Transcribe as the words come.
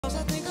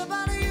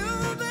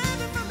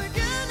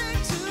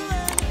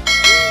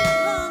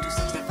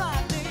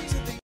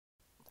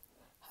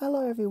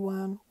Hello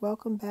everyone,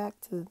 welcome back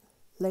to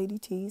Lady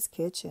T's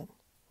Kitchen.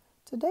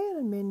 Today on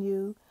the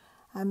menu,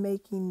 I'm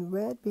making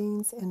red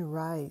beans and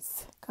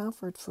rice,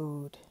 comfort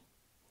food.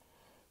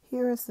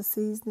 Here is the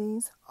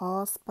seasonings: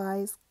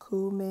 allspice,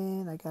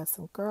 cumin. I got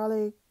some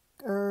garlic,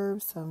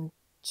 herbs, some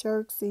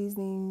jerk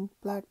seasoning,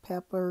 black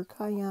pepper,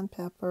 cayenne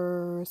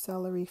pepper,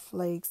 celery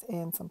flakes,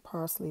 and some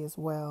parsley as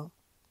well.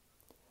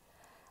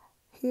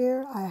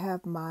 Here I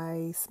have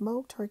my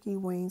smoked turkey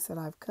wings that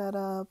I've cut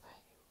up,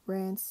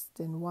 rinsed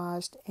and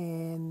washed,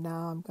 and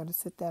now I'm going to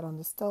sit that on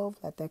the stove,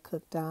 let that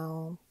cook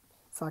down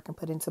so I can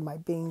put into my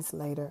beans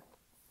later.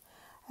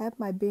 I have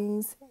my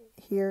beans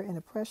here in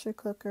a pressure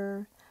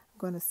cooker. I'm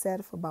going to set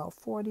it for about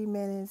 40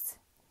 minutes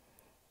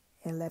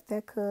and let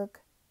that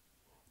cook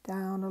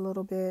down a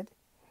little bit.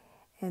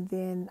 And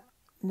then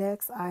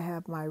next I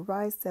have my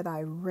rice that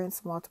I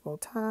rinsed multiple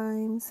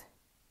times.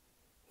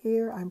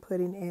 Here I'm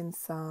putting in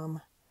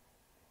some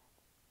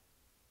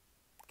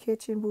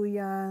kitchen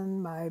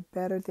bouillon, my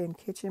better than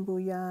kitchen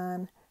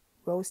bouillon,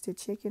 roasted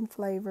chicken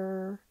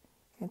flavor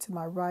into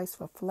my rice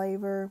for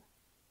flavor.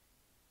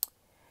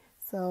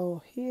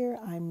 So here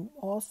I'm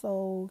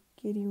also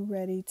getting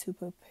ready to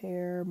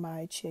prepare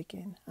my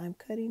chicken. I'm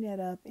cutting it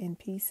up in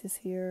pieces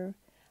here,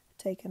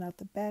 taking out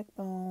the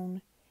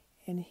backbone,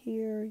 and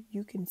here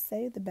you can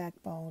save the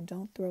backbone.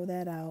 Don't throw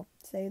that out.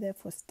 Save that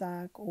for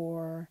stock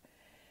or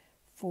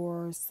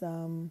for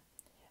some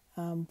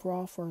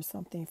broth or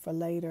something for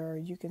later.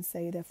 You can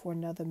save that for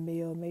another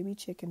meal, maybe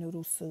chicken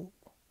noodle soup.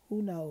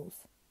 Who knows?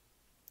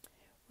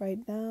 Right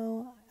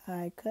now,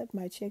 I cut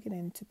my chicken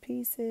into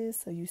pieces.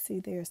 So you see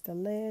there's the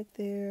leg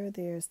there,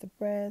 there's the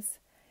breast.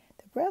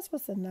 The breast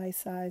was a nice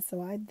size,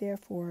 so I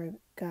therefore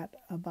got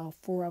about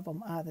 4 of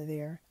them out of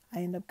there. I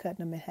ended up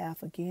cutting them in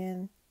half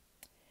again,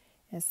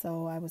 and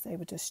so I was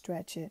able to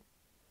stretch it.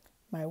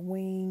 My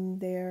wing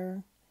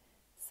there.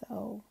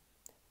 So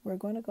we're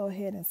going to go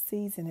ahead and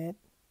season it.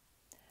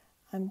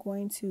 I'm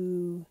going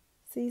to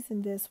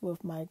season this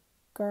with my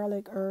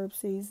garlic herb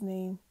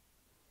seasoning,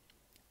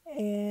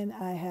 and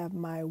I have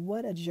my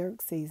What a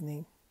Jerk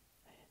seasoning.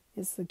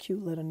 It's a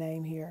cute little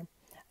name here.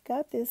 I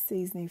got this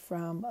seasoning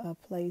from a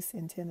place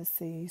in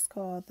Tennessee. It's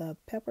called the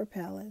Pepper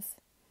Palace.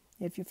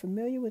 If you're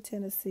familiar with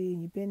Tennessee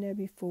and you've been there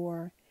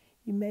before,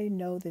 you may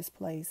know this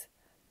place.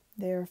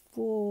 They're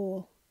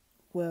full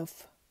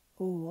with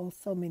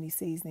so many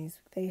seasonings.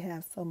 They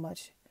have so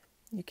much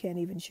you can't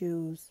even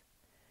choose.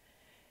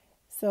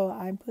 So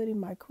I'm putting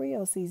my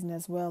Creole seasoning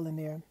as well in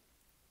there.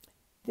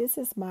 This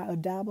is my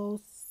Adobo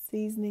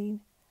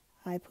seasoning.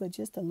 I put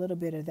just a little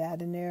bit of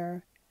that in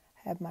there.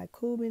 Have my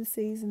Cumin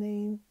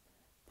seasoning.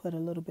 Put a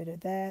little bit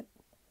of that.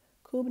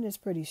 Cumin is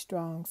pretty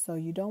strong, so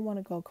you don't want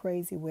to go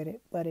crazy with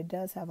it, but it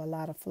does have a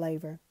lot of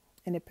flavor,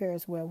 and it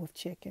pairs well with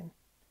chicken.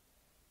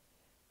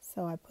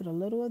 So I put a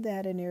little of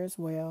that in there as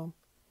well.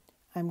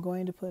 I'm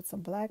going to put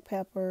some black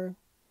pepper.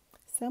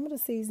 Some of the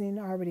seasoning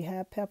already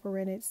have pepper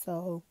in it,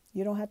 so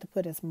you don't have to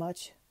put as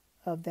much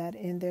of that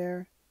in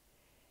there.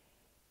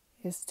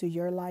 It's to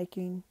your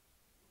liking.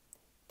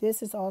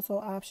 This is also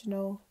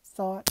optional.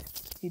 Salt.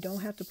 You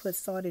don't have to put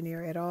salt in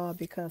there at all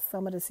because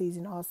some of the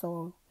seasoning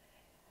also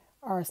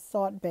are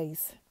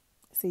salt-based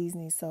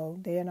seasoning, so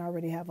they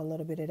already have a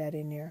little bit of that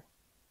in there.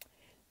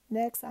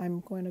 Next,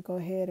 I'm going to go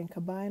ahead and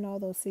combine all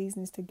those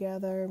seasonings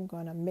together. I'm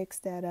going to mix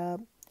that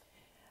up.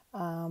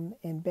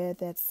 Embed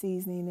that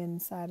seasoning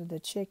inside of the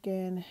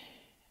chicken.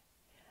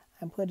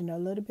 I'm putting a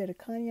little bit of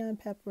cayenne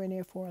pepper in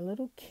there for a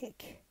little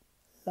kick.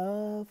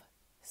 Love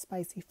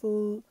spicy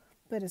food,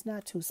 but it's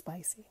not too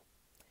spicy.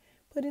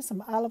 Put in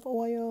some olive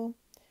oil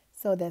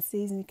so that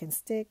seasoning can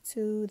stick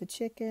to the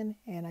chicken,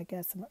 and I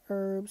got some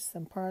herbs,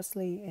 some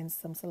parsley, and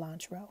some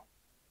cilantro.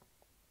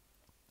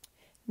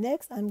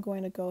 Next, I'm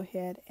going to go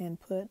ahead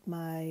and put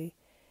my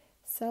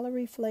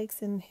celery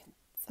flakes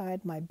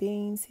inside my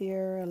beans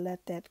here.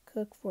 Let that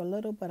cook for a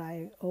little, but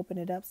I open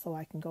it up so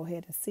I can go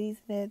ahead and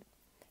season it.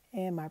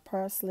 And my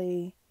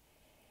parsley,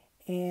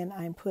 and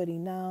I'm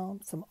putting now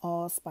some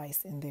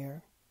allspice in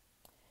there.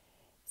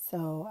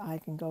 So I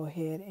can go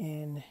ahead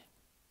and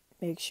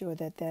make sure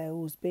that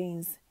those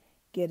beans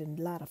get a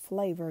lot of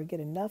flavor, get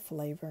enough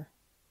flavor.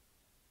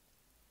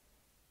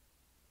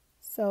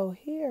 So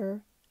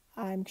here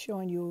I'm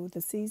showing you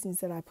the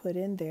seasonings that I put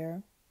in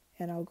there,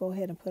 and I'll go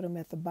ahead and put them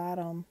at the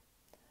bottom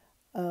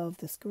of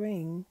the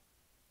screen.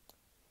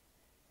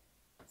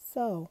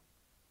 So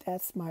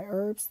that's my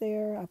herbs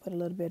there. I put a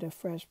little bit of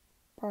fresh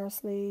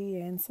parsley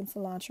and some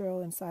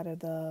cilantro inside of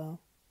the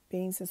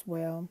beans as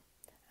well.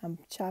 I'm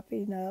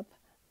chopping up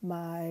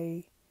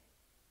my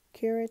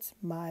carrots,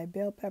 my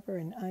bell pepper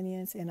and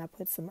onions, and I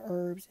put some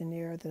herbs in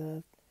there,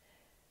 the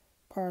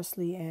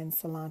parsley and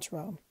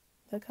cilantro.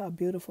 Look how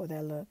beautiful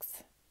that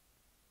looks.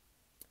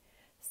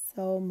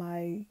 So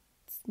my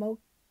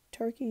smoked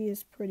turkey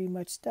is pretty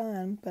much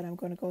done, but I'm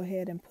going to go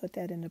ahead and put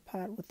that in the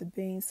pot with the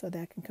beans so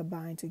that can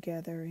combine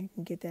together. You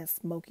can get that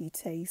smoky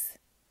taste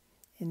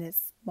and that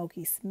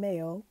smoky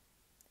smell.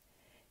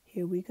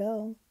 Here we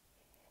go.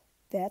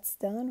 That's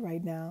done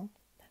right now.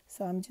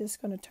 So I'm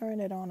just going to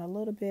turn it on a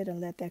little bit and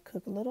let that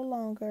cook a little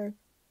longer.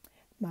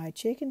 My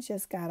chicken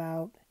just got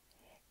out,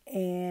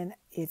 and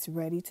it's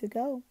ready to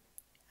go.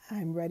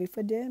 I'm ready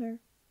for dinner.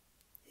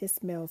 It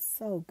smells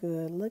so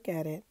good. Look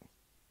at it.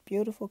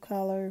 Beautiful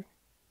color.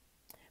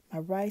 My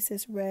rice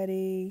is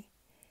ready.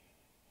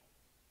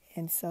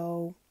 And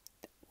so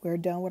we're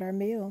done with our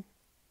meal.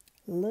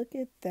 Look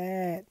at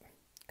that.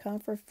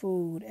 Comfort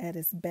food at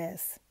its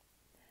best.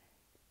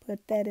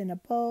 Put that in a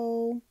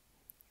bowl.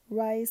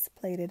 Rice,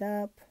 plate it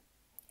up.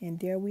 And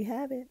there we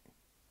have it.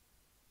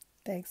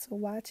 Thanks for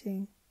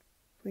watching.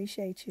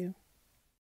 Appreciate you.